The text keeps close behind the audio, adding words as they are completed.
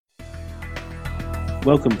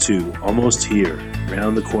Welcome to Almost Here,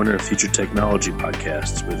 Round the Corner Future Technology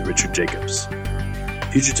podcast with Richard Jacobs.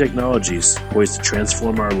 Future technologies poised to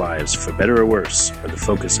transform our lives for better or worse are the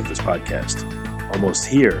focus of this podcast. Almost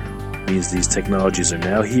here means these technologies are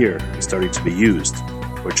now here and starting to be used,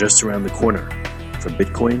 or just around the corner, from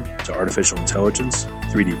Bitcoin to artificial intelligence,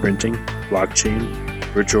 3D printing, blockchain,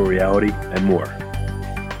 virtual reality, and more.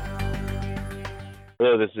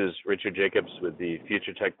 Hello, this is Richard Jacobs with the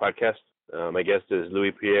Future Tech Podcast. My guest is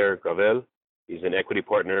Louis-Pierre Gravel. He's an equity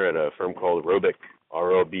partner at a firm called Robic,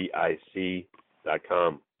 ROBIC.com.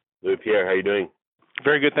 Louis-Pierre, how are you doing?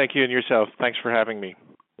 Very good, thank you, and yourself. Thanks for having me.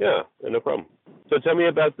 Yeah, no problem. So tell me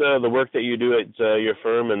about the work that you do at your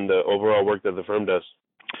firm and the overall work that the firm does.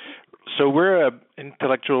 So we're an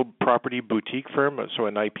intellectual property boutique firm, so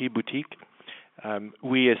an IP boutique.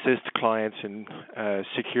 We assist clients in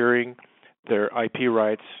securing their IP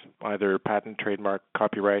rights, either patent, trademark,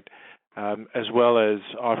 copyright, as well as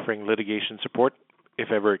offering litigation support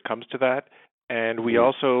if ever it comes to that. And we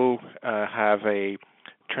also have a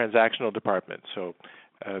transactional department, so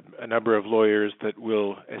a number of lawyers that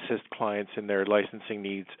will assist clients in their licensing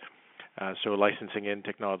needs, so licensing in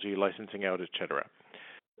technology, licensing out, etc.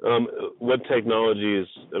 What technologies,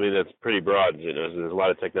 that's pretty broad. There's a lot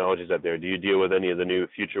of technologies out there. Do you deal with any of the new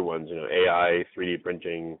future ones, AI, 3D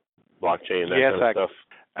printing, blockchain, that kind of stuff?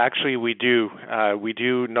 Actually, we do. We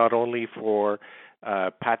do not only for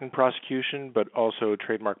patent prosecution, but also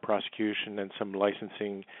trademark prosecution and some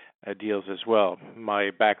licensing deals as well. My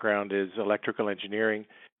background is electrical engineering,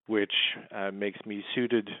 which makes me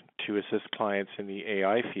suited to assist clients in the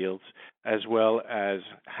AI fields, as well as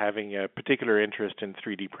having a particular interest in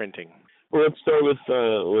 3D printing. Well, let's start with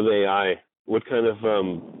AI. What kind of,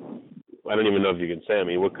 I don't even know if you can say,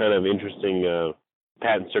 what kind of interesting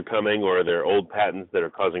patents are coming, or are there old patents that are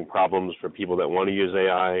causing problems for people that want to use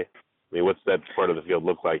AI? What's that part of the field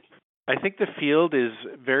look like? I think the field is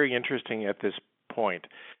very interesting at this point.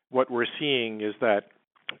 What we're seeing is that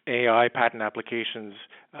AI patent applications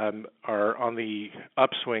are on the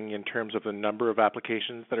upswing in terms of the number of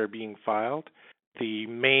applications that are being filed. The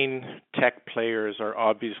main tech players are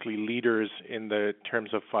obviously leaders in the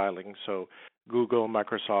terms of filing. So Google,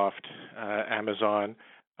 Microsoft, Amazon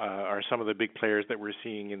are some of the big players that we're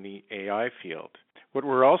seeing in the AI field. What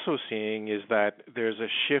we're also seeing is that there's a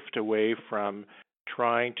shift away from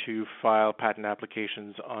trying to file patent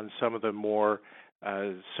applications on some of the more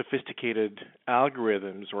sophisticated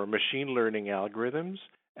algorithms or machine learning algorithms,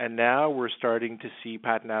 and now we're starting to see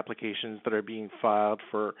patent applications that are being filed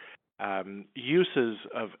for uses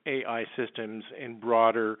of AI systems in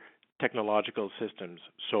broader technological systems.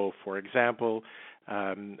 So, for example,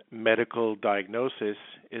 medical diagnosis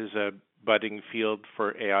is a budding field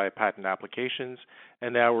for AI patent applications,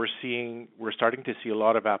 and now we're starting to see a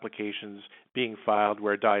lot of applications being filed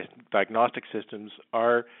where diagnostic systems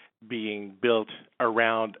are being built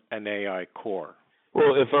around an AI core.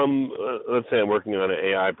 Well, if let's say I'm working on an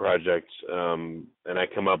AI project, and I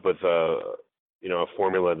come up with a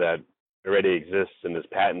formula that already exists and is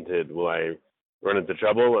patented, will I run into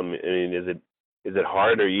trouble? Is it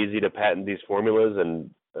hard or easy to patent these formulas? And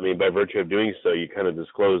by virtue of doing so, you kind of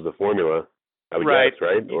disclose the formula, I would guess,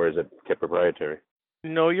 right? Or is it kept proprietary?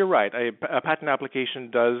 No, you're right. A patent application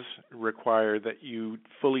does require that you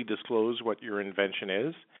fully disclose what your invention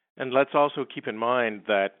is. And let's also keep in mind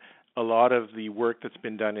that a lot of the work that's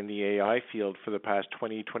been done in the AI field for the past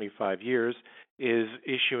 20, 25 years is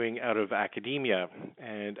issuing out of academia.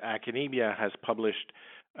 And academia has published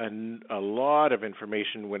a lot of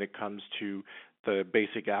information when it comes to the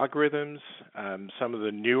basic algorithms. Some of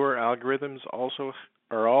the newer algorithms also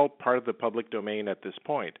are all part of the public domain at this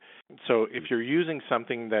point. So if you're using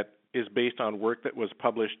something that is based on work that was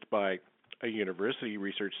published by a university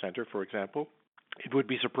research center, for example, it would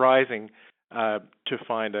be surprising to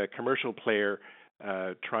find a commercial player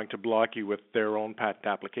trying to block you with their own patent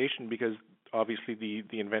application, because obviously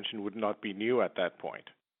the invention would not be new at that point.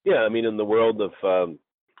 Yeah, in the world of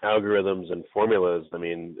algorithms and formulas,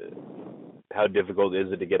 how difficult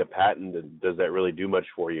is it to get a patent, and does that really do much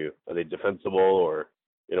for you? Are they defensible, or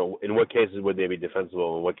in what cases would they be defensible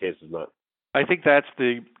and in what cases not? I think that's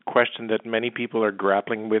the question that many people are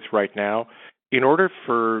grappling with right now. In order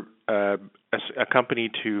for a company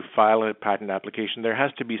to file a patent application, there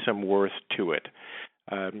has to be some worth to it.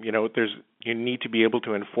 You need to be able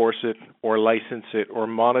to enforce it or license it or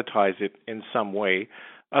monetize it in some way.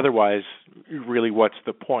 Otherwise, really, what's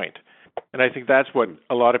the point? And I think that's what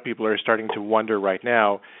a lot of people are starting to wonder right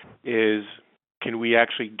now is, can we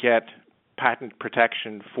actually get patent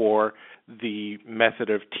protection for the method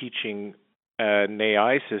of teaching an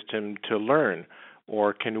AI system to learn?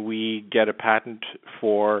 or can we get a patent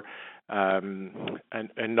for a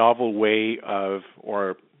novel way of,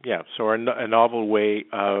 a novel way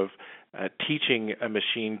of teaching a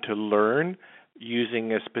machine to learn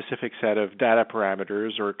using a specific set of data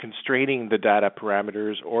parameters, or constraining the data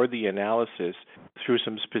parameters or the analysis through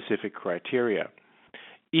some specific criteria.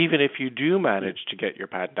 Even if you do manage to get your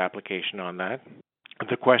patent application on that,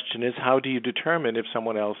 the question is, how do you determine if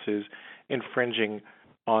someone else is infringing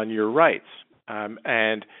on your rights?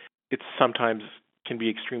 And it sometimes can be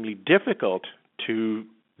extremely difficult to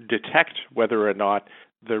detect whether or not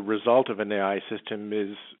the result of an AI system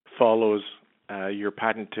follows your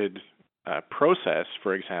patented process,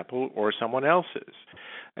 for example, or someone else's.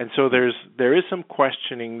 And so there is some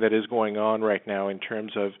questioning that is going on right now in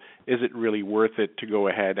terms of, is it really worth it to go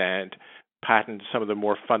ahead and patent some of the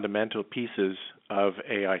more fundamental pieces of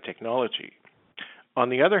AI technology? On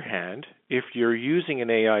the other hand, if you're using an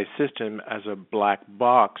AI system as a black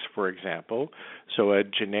box, for example, so a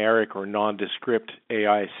generic or nondescript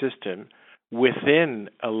AI system within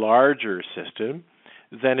a larger system,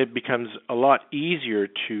 then it becomes a lot easier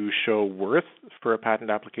to show worth for a patent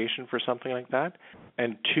application for something like that,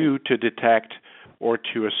 and two, to detect or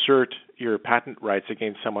to assert your patent rights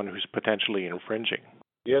against someone who's potentially infringing.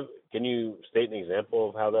 Can you state an example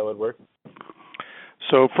of how that would work?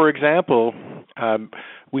 So, for example,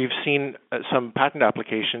 we've seen some patent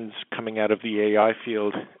applications coming out of the AI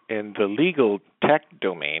field in the legal tech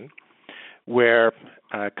domain, where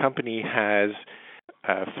a company has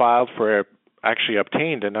actually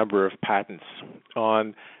obtained a number of patents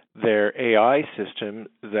on their AI system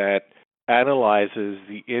that analyzes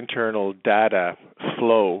the internal data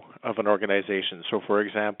flow of an organization. So, for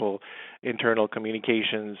example, internal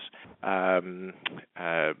communications,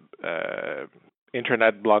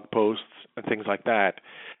 internet blog posts, and things like that.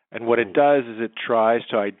 And what it does is it tries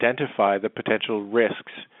to identify the potential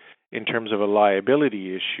risks in terms of a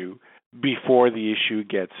liability issue before the issue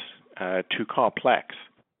gets too complex.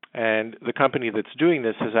 And the company that's doing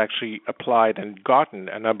this has actually applied and gotten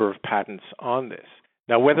a number of patents on this.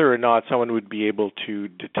 Now, whether or not someone would be able to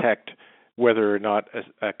detect whether or not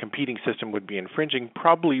a competing system would be infringing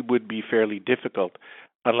probably would be fairly difficult,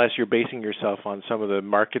 unless you're basing yourself on some of the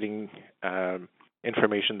marketing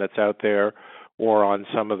information that's out there, or on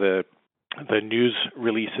some of the news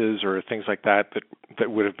releases or things like that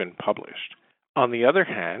would have been published. On the other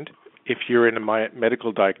hand, if you're in a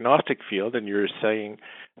medical diagnostic field and you're saying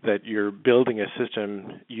that you're building a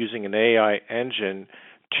system using an AI engine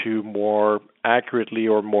to more accurately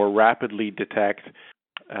or more rapidly detect,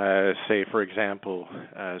 say, for example,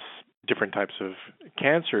 different types of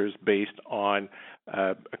cancers based on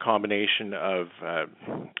a combination of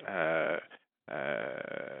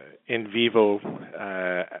in vivo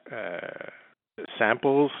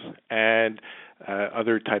samples and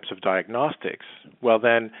other types of diagnostics, well,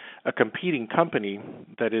 then a competing company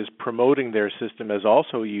that is promoting their system as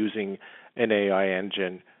also using an AI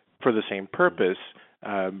engine for the same purpose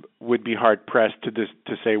would be hard-pressed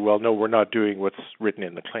to say, well, no, we're not doing what's written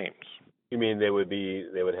in the claims. You mean they would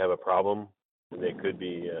have a problem? They could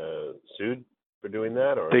be sued for doing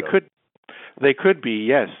that, or they could be,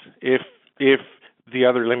 yes, if the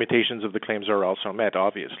other limitations of the claims are also met,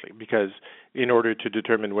 obviously, because in order to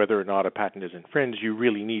determine whether or not a patent is infringed, you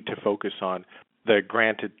really need to focus on the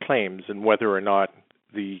granted claims and whether or not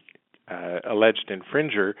the alleged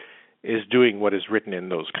infringer is doing what is written in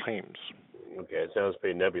those claims. Okay, it sounds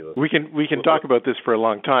pretty nebulous. We can talk about this for a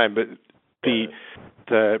long time, but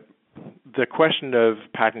the question of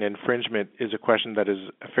patent infringement is a question that is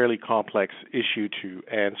a fairly complex issue to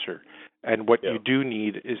answer. And what you do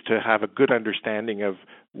need is to have a good understanding of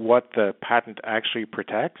what the patent actually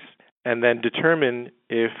protects, and then determine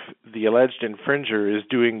if the alleged infringer is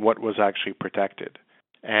doing what was actually protected.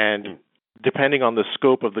 And depending on the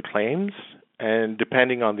scope of the claims and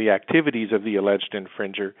depending on the activities of the alleged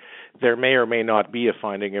infringer, there may or may not be a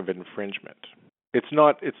finding of infringement. It's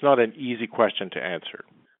not an easy question to answer.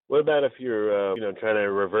 What about if you're trying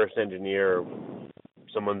to reverse engineer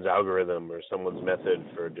someone's algorithm or someone's method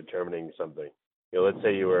for determining something? Let's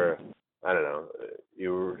say you were trying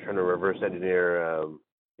to reverse engineer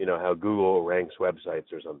how Google ranks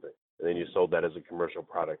websites or something, and then you sold that as a commercial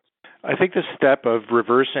product. I think the step of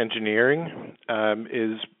reverse engineering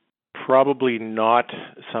is probably not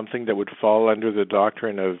something that would fall under the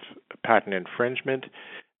doctrine of patent infringement,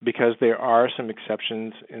 because there are some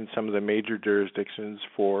exceptions in some of the major jurisdictions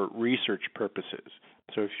for research purposes.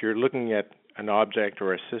 So if you're looking at an object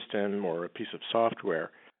or a system or a piece of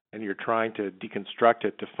software and you're trying to deconstruct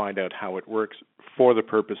it to find out how it works for the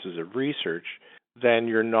purposes of research, then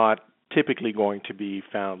you're not typically going to be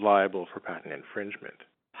found liable for patent infringement.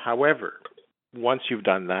 However, once you've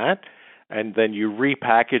done that, and then you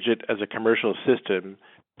repackage it as a commercial system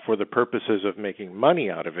for the purposes of making money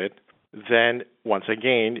out of it, then once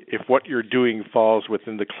again, if what you're doing falls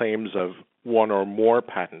within the claims of one or more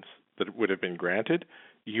patents that would have been granted,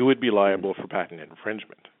 you would be liable for patent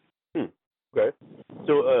infringement. Okay.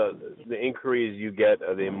 So the inquiries you get,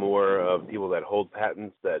 are they more of people that hold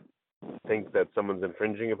patents that think that someone's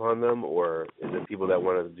infringing upon them, or is it people that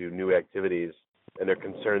want to do new activities and are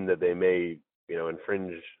concerned that they may,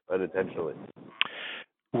 infringe unintentionally?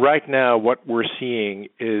 Right now, what we're seeing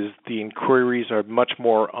is the inquiries are much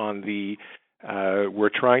more on the we're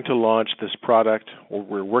trying to launch this product, or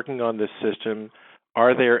we're working on this system.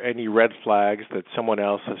 Are there any red flags that someone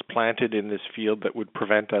else has planted in this field that would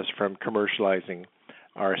prevent us from commercializing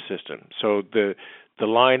our system? So the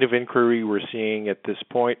line of inquiry we're seeing at this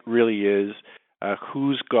point really is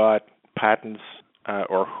who's got patents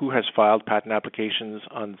or who has filed patent applications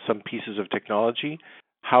on some pieces of technology,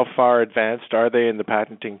 how far advanced are they in the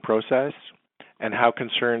patenting process, and how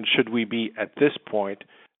concerned should we be at this point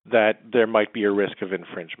that there might be a risk of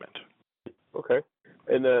infringement. Okay.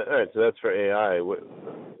 And all right, so that's for AI.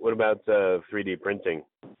 What about 3D printing?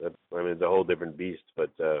 It's a whole different beast,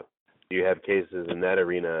 but do you have cases in that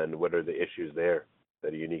arena, and what are the issues there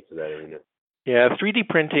that are unique to that arena? Yeah, 3D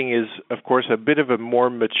printing is, of course, a bit of a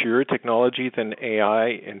more mature technology than AI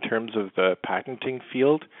in terms of the patenting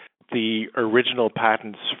field. The original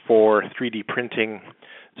patents for 3D printing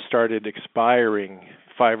started expiring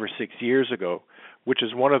 5 or 6 years ago, which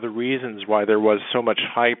is one of the reasons why there was so much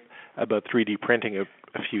hype about 3D printing a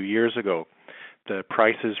few years ago. The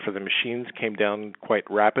prices for the machines came down quite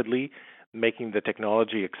rapidly, making the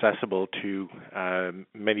technology accessible to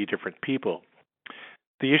many different people.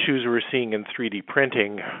 The issues we're seeing in 3D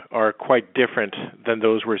printing are quite different than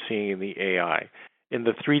those we're seeing in the AI. In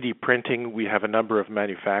the 3D printing, we have a number of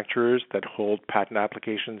manufacturers that hold patent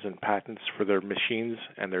applications and patents for their machines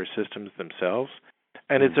and their systems themselves.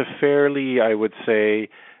 And it's a fairly, I would say,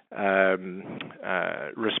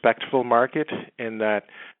 respectful market in that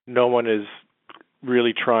no one is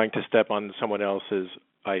really trying to step on someone else's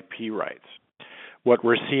IP rights. What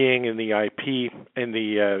we're seeing in the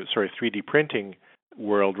 3D printing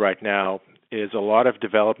world right now is a lot of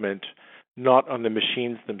development, not on the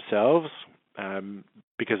machines themselves,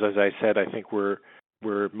 because as I said, I think we're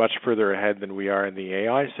much further ahead than we are in the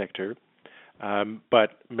AI sector.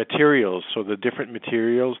 But materials, so the different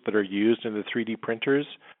materials that are used in the 3D printers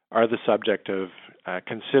are the subject of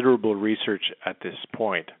considerable research at this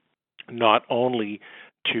point, not only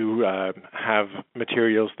to have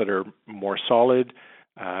materials that are more solid,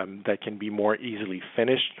 that can be more easily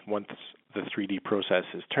finished once the 3D process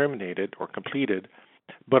is terminated or completed,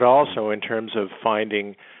 but also in terms of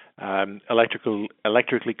finding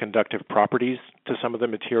electrically conductive properties to some of the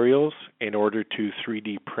materials in order to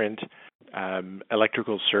 3D print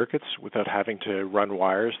electrical circuits without having to run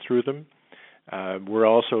wires through them. We're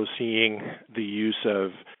also seeing the use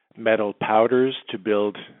of metal powders to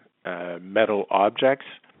build metal objects.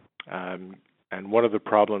 And one of the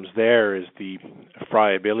problems there is the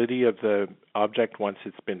friability of the object once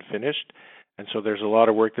it's been finished. And so there's a lot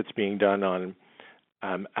of work that's being done on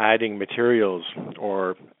adding materials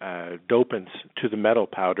or dopants to the metal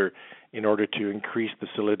powder in order to increase the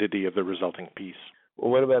solidity of the resulting piece. Well,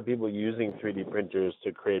 what about people using 3D printers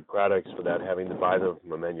to create products without having to buy them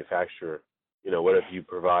from a manufacturer? What if you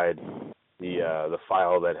provide the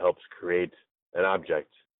file that helps create an object?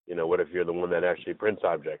 What if you're the one that actually prints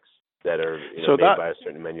objects that are made by a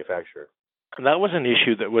certain manufacturer? That was an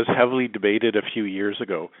issue that was heavily debated a few years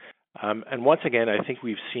ago. And once again, I think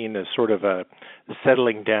we've seen a sort of a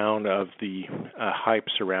settling down of the hype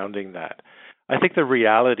surrounding that. I think the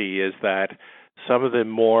reality is that some of the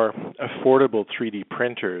more affordable 3D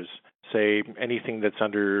printers, say anything that's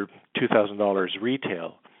under $2,000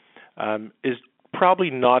 retail, is probably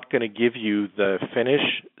not going to give you the finish,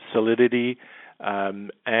 solidity,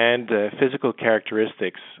 and physical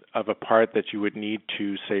characteristics of a part that you would need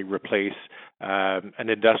to, say, replace an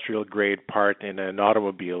industrial-grade part in an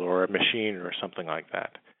automobile or a machine or something like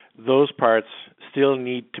that. Those parts still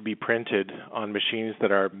need to be printed on machines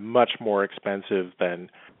that are much more expensive than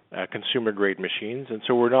consumer-grade machines. And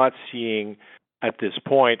so we're not seeing, at this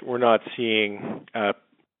point, a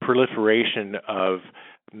proliferation of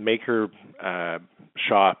maker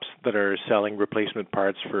shops that are selling replacement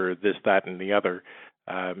parts for this, that, and the other,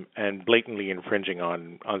 and blatantly infringing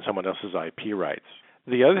on someone else's IP rights.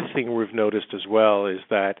 The other thing we've noticed as well is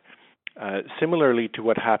that similarly to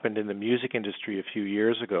what happened in the music industry a few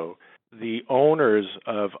years ago, the owners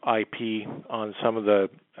of IP on some of the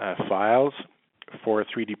files for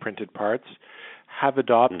 3D printed parts have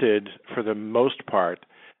adopted, for the most part,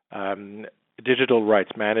 digital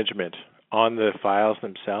rights management on the files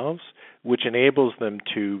themselves, which enables them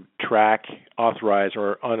to track, authorize,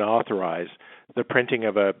 or unauthorize the printing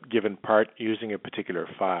of a given part using a particular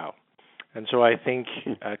file. And so I think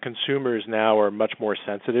consumers now are much more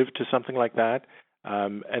sensitive to something like that.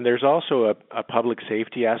 And there's also a public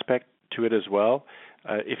safety aspect to it as well.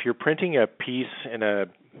 If you're printing a piece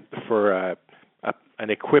for an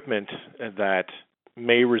equipment that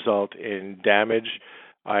may result in damage,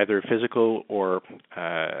 either physical or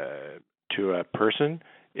to a person,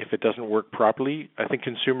 if it doesn't work properly, I think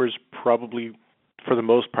consumers probably, for the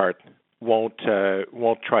most part, won't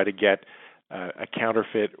try to get a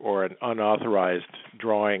counterfeit or an unauthorized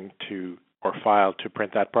drawing or file to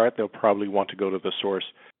print that part. They'll probably want to go to the source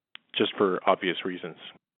just for obvious reasons.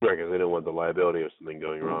 Right, because they don't want the liability of something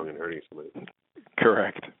going wrong and hurting somebody.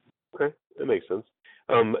 Correct. Okay, that makes sense.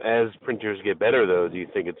 As printers get better, though, do you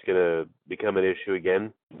think it's going to become an issue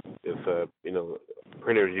again? If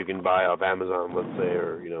printers you can buy off Amazon, let's say,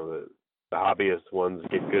 or the hobbyist ones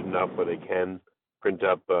get good enough where they can print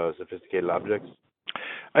up sophisticated objects?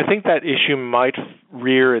 I think that issue might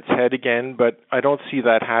rear its head again, but I don't see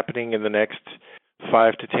that happening in the next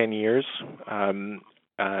 5 to 10 years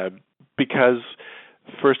because,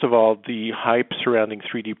 first of all, the hype surrounding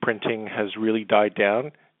 3D printing has really died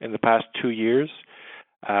down in the past 2 years.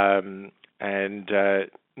 And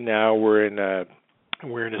now we're in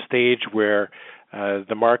a stage where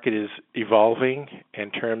the market is evolving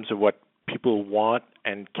in terms of what people want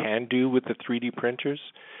and can do with the 3D printers.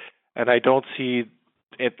 And I don't see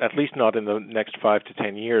it, at least not in the next 5 to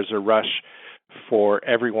 10 years, a rush for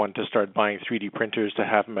everyone to start buying 3D printers to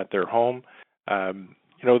have them at their home.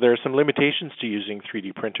 There are some limitations to using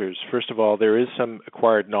 3D printers. First of all, there is some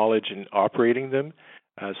acquired knowledge in operating them.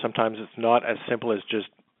 Sometimes it's not as simple as just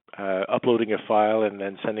uploading a file and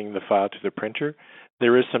then sending the file to the printer.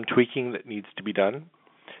 There is some tweaking that needs to be done.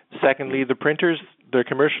 Secondly, the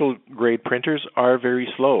commercial grade printers are very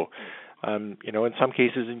slow. In some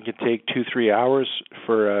cases it can take 2-3 hours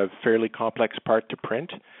for a fairly complex part to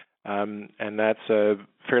print, and that's a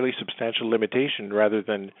fairly substantial limitation rather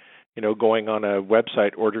than going on a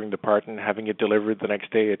website, ordering the part, and having it delivered the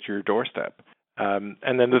next day at your doorstep.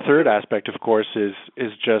 And then the third aspect, of course,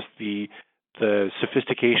 is just the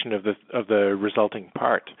sophistication of the resulting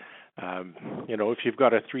part. If you've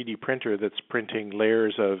got a 3D printer that's printing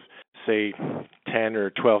layers of, say, 10 or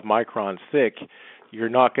 12 microns thick, you're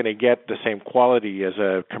not going to get the same quality as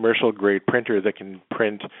a commercial grade printer that can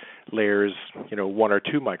print layers, 1 or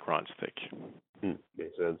 2 microns thick.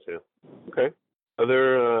 Makes sense, yeah. Okay.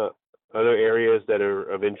 Other areas that are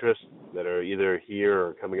of interest that are either here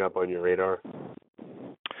or coming up on your radar?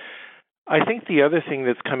 I think the other thing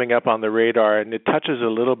that's coming up on the radar, and it touches a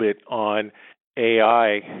little bit on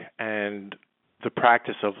AI and the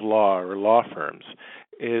practice of law or law firms,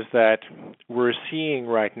 is that we're seeing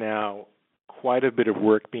right now quite a bit of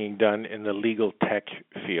work being done in the legal tech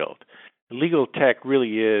field. Legal tech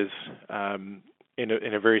really is, in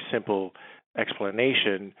a very simple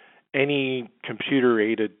explanation, any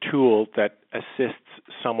computer-aided tool that assists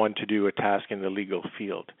someone to do a task in the legal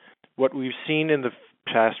field. What we've seen in the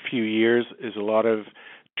past few years is a lot of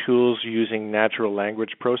tools using natural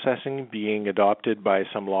language processing being adopted by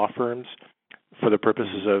some law firms for the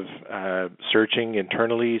purposes of searching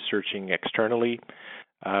internally, searching externally.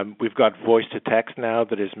 We've got voice-to-text now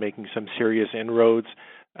that is making some serious inroads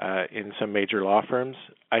in some major law firms.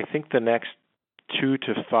 I think the next 2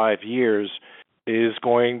 to 5 years is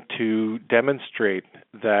going to demonstrate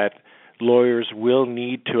that lawyers will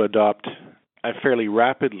need to adopt fairly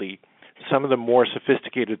rapidly some of the more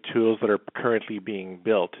sophisticated tools that are currently being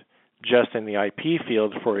built. Just in the IP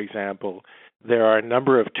field, for example, there are a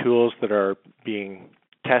number of tools that are being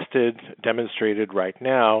tested, demonstrated right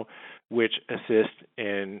now, which assist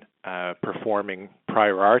in performing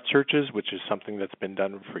prior art searches, which is something that's been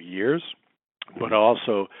done for years, but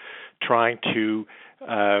also trying to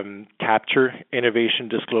capture innovation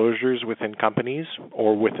disclosures within companies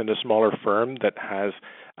or within a smaller firm that has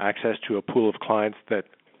access to a pool of clients that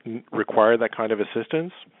require that kind of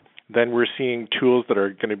assistance. Then we're seeing tools that are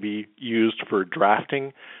going to be used for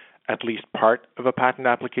drafting at least part of a patent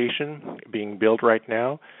application being built right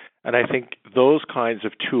now. And I think those kinds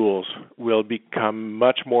of tools will become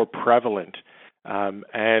much more prevalent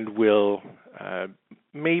and will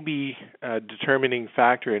maybe a determining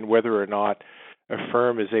factor in whether or not a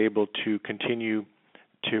firm is able to continue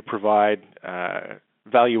to provide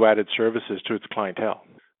value-added services to its clientele.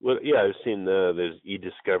 Well, yeah, I've seen there's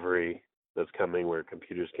e-discovery that's coming where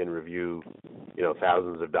computers can review,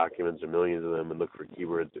 thousands of documents or millions of them and look for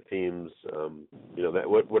keywords or themes. That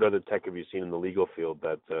what other tech have you seen in the legal field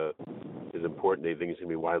that is important? Do you think is going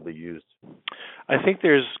to be widely used? I think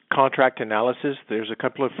there's contract analysis. There's a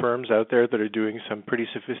couple of firms out there that are doing some pretty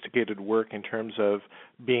sophisticated work in terms of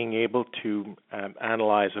being able to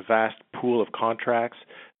analyze a vast pool of contracts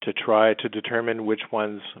to try to determine which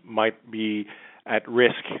ones might be at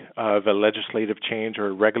risk of a legislative change or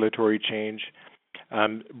a regulatory change.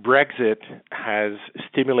 Brexit has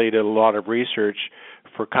stimulated a lot of research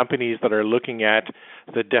for companies that are looking at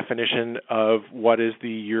the definition of what is the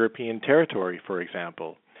European territory, for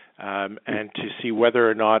example, and to see whether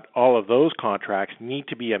or not all of those contracts need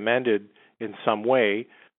to be amended in some way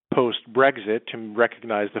post-Brexit to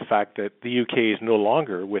recognize the fact that the UK is no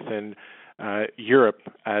longer within Europe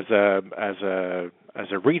as a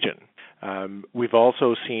region. We've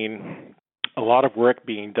also seen a lot of work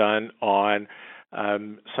being done on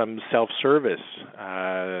some self-service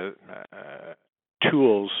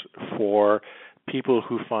tools for people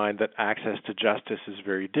who find that access to justice is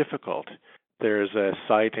very difficult. There's a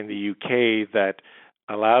site in the UK that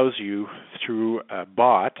allows you through a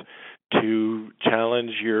bot to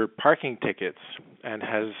challenge your parking tickets and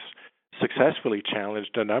has successfully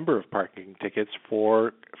challenged a number of parking tickets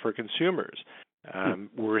for consumers.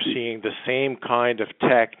 We're seeing the same kind of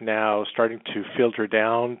tech now starting to filter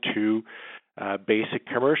down to basic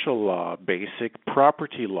commercial law, basic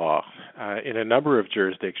property law in a number of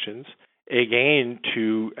jurisdictions, again,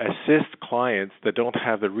 to assist clients that don't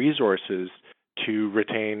have the resources to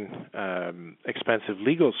retain expensive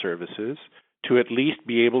legal services to at least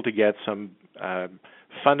be able to get some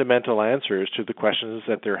fundamental answers to the questions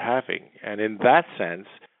that they're having. And in that sense,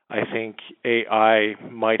 I think AI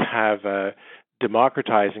might have a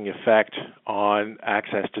democratizing effect on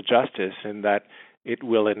access to justice in that it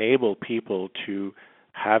will enable people to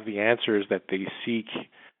have the answers that they seek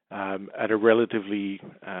at a relatively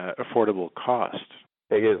affordable cost.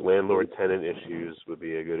 I guess landlord-tenant issues would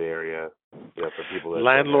be a good area for people that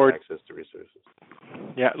don't have access to resources.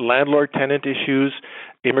 Yeah, landlord-tenant issues,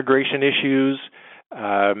 immigration issues,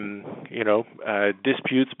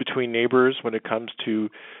 disputes between neighbors when it comes to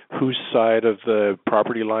whose side of the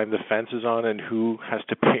property line the fence is on and who has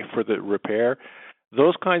to pay for the repair.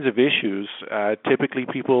 Those kinds of issues, typically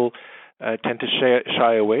people tend to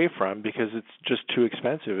shy away from because it's just too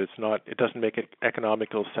expensive. It doesn't make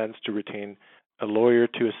economical sense to retain a lawyer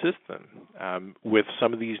to assist them. With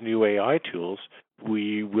some of these new AI tools,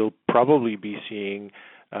 we will probably be seeing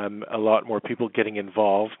a lot more people getting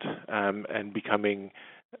involved and becoming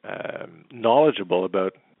knowledgeable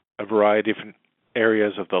about a variety of different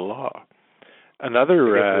areas of the law. Another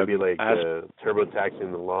would be like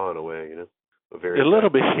TurboTaxing the law in a way, a little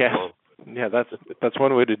bit, yes. Yeah, that's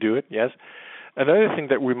one way to do it. Yes. Another thing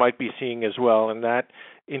that we might be seeing as well, and that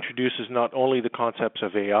introduces not only the concepts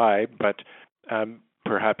of AI, but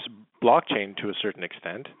perhaps blockchain to a certain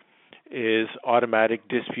extent, is automatic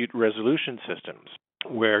dispute resolution systems,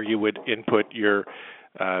 where you would input your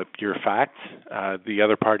facts, the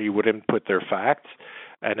other party would input their facts,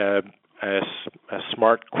 and a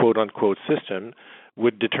smart quote-unquote system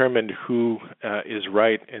would determine who is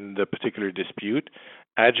right in the particular dispute,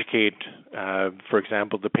 adjudicate, for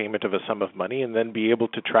example, the payment of a sum of money, and then be able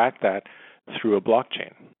to track that through a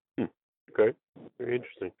blockchain. Okay, very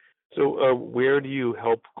interesting. So where do you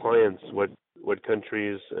help clients? What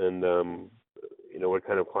countries and what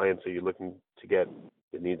kind of clients are you looking to get?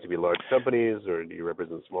 It needs to be large companies, or do you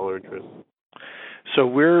represent smaller interests? So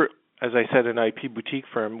we're, as I said, an IP boutique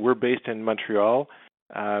firm. We're based in Montreal,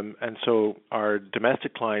 and so our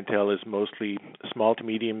domestic clientele is mostly small to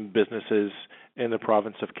medium businesses in the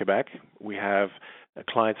province of Quebec. We have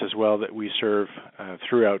clients as well that we serve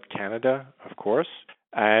throughout Canada, of course.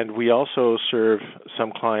 And we also serve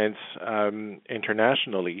some clients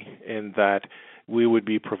internationally in that we would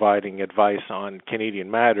be providing advice on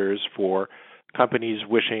Canadian matters for companies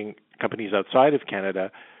outside of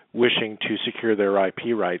Canada wishing to secure their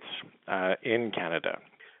IP rights in Canada.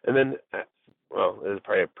 And then, well, this is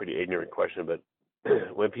probably a pretty ignorant question, but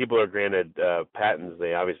when people are granted patents,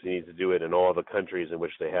 they obviously need to do it in all the countries in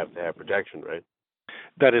which they have to have protection, right?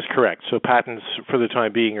 That is correct. So patents, for the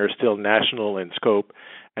time being, are still national in scope,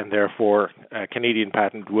 and therefore a Canadian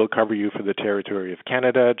patent will cover you for the territory of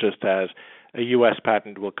Canada, just as a U.S.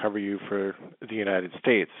 patent will cover you for the United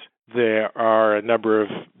States. There are a number of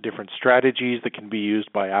different strategies that can be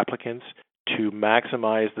used by applicants to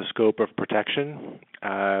maximize the scope of protection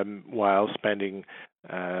while spending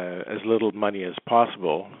as little money as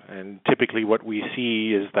possible. And typically what we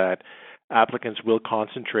see is that applicants will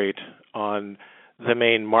concentrate on the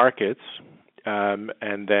main markets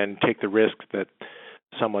and then take the risk that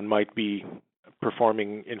someone might be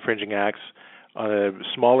performing infringing acts on a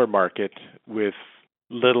smaller market with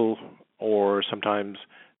little or sometimes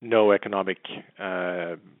no economic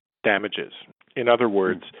damages. In other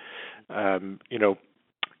words,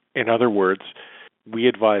 we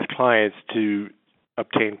advise clients to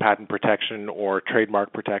obtain patent protection or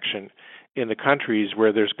trademark protection in the countries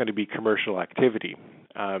where there's going to be commercial activity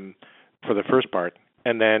for the first part,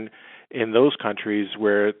 and then in those countries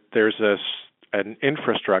where there's an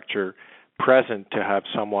infrastructure present to have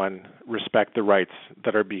someone respect the rights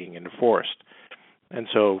that are being enforced. And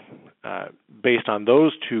so based on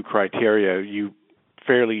those two criteria, you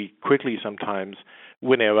fairly quickly sometimes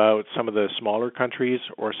winnow out some of the smaller countries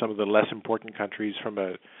or some of the less important countries from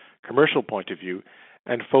a commercial point of view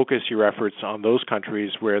and focus your efforts on those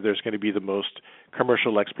countries where there's going to be the most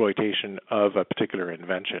commercial exploitation of a particular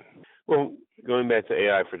invention. Well, going back to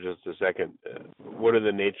AI for just a second, what are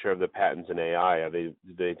the nature of the patents in AI? Do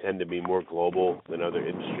they tend to be more global than other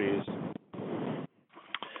industries?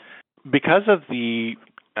 Because of the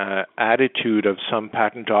attitude of some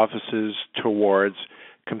patent offices towards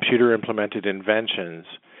computer-implemented inventions,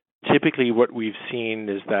 typically what we've seen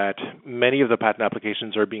is that many of the patent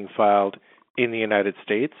applications are being filed in the United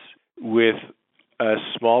States, with a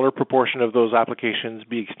smaller proportion of those applications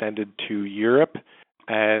be extended to Europe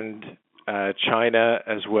and China,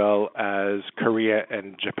 as well as Korea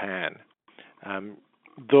and Japan.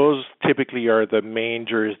 Those typically are the main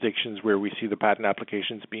jurisdictions where we see the patent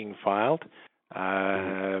applications being filed,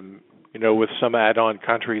 with some add-on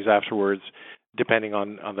countries afterwards, depending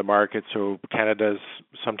on the market. So Canada is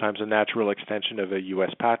sometimes a natural extension of a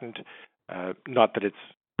U.S. patent. Not that it's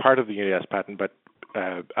part of the U.S. patent, but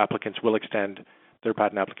applicants will extend their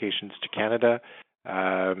patent applications to Canada.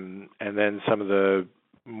 And then some of the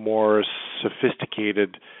more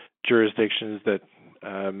sophisticated jurisdictions that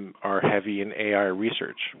are heavy in AI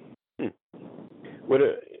research. What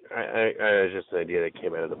I just an idea that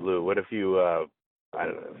came out of the blue. What if you,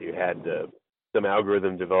 if you had some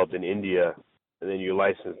algorithm developed in India, and then you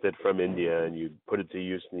licensed it from India and you put it to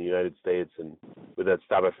use in the United States, and would that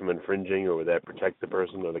stop it from infringing, or would that protect the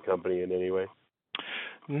person or the company in any way?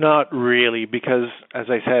 Not really, because, as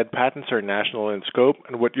I said, patents are national in scope,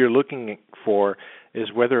 and what you're looking for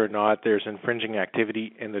is whether or not there's infringing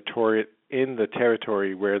activity in the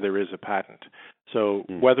territory where there is a patent. So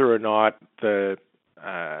whether or not the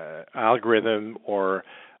algorithm or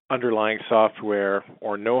underlying software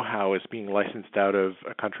or know-how is being licensed out of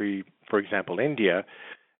a country, for example, India,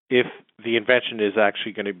 if the invention is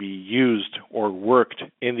actually going to be used or worked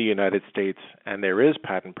in the United States and there is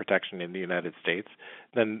patent protection in the United States,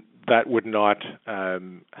 then that would not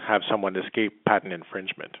have someone escape patent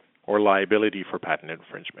infringement or liability for patent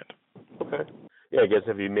infringement. Okay. Yeah, I guess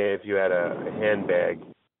if you had a handbag,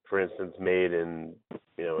 for instance, made in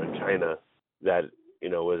China that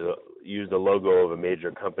used a logo of a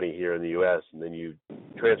major company here in the U.S. and then you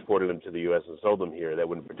transported them to the U.S. and sold them here, that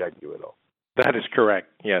wouldn't protect you at all. That is correct,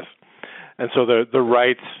 yes. And so the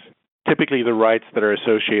rights, typically the rights that are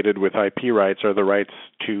associated with IP rights are the rights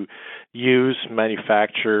to use,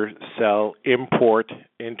 manufacture, sell, import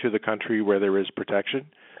into the country where there is protection,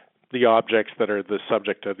 the objects that are the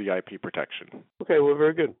subject of the IP protection. Okay, well,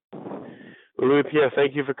 very good. Well, Louis-Pierre,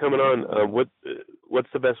 thank you for coming on.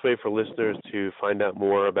 What's the best way for listeners to find out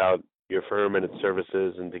more about your firm and its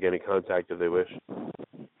services and to get in contact if they wish?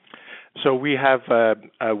 So we have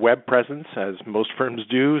a web presence, as most firms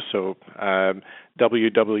do, so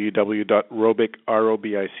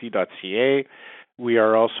www.robic.ca. We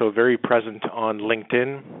are also very present on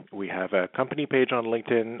LinkedIn. We have a company page on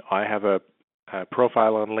LinkedIn. I have a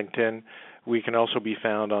profile on LinkedIn. We can also be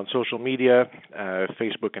found on social media,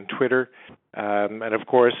 Facebook and Twitter. And of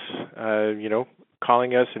course,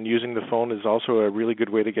 calling us and using the phone is also a really good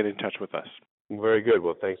way to get in touch with us. Very good.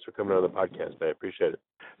 Well, thanks for coming on the podcast. I appreciate it.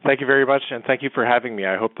 Thank you very much, and thank you for having me.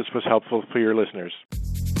 I hope this was helpful for your listeners.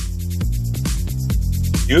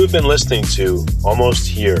 You have been listening to Almost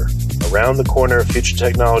Here, Around the Corner Future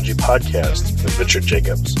Technology podcast with Richard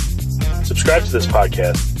Jacobs. Subscribe to this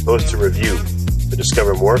podcast, post a review to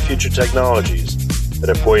discover more future technologies that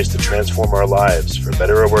are poised to transform our lives for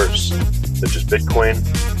better or worse, such as Bitcoin,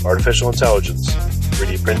 artificial intelligence,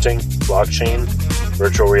 3D printing, blockchain,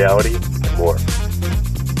 virtual reality, and more.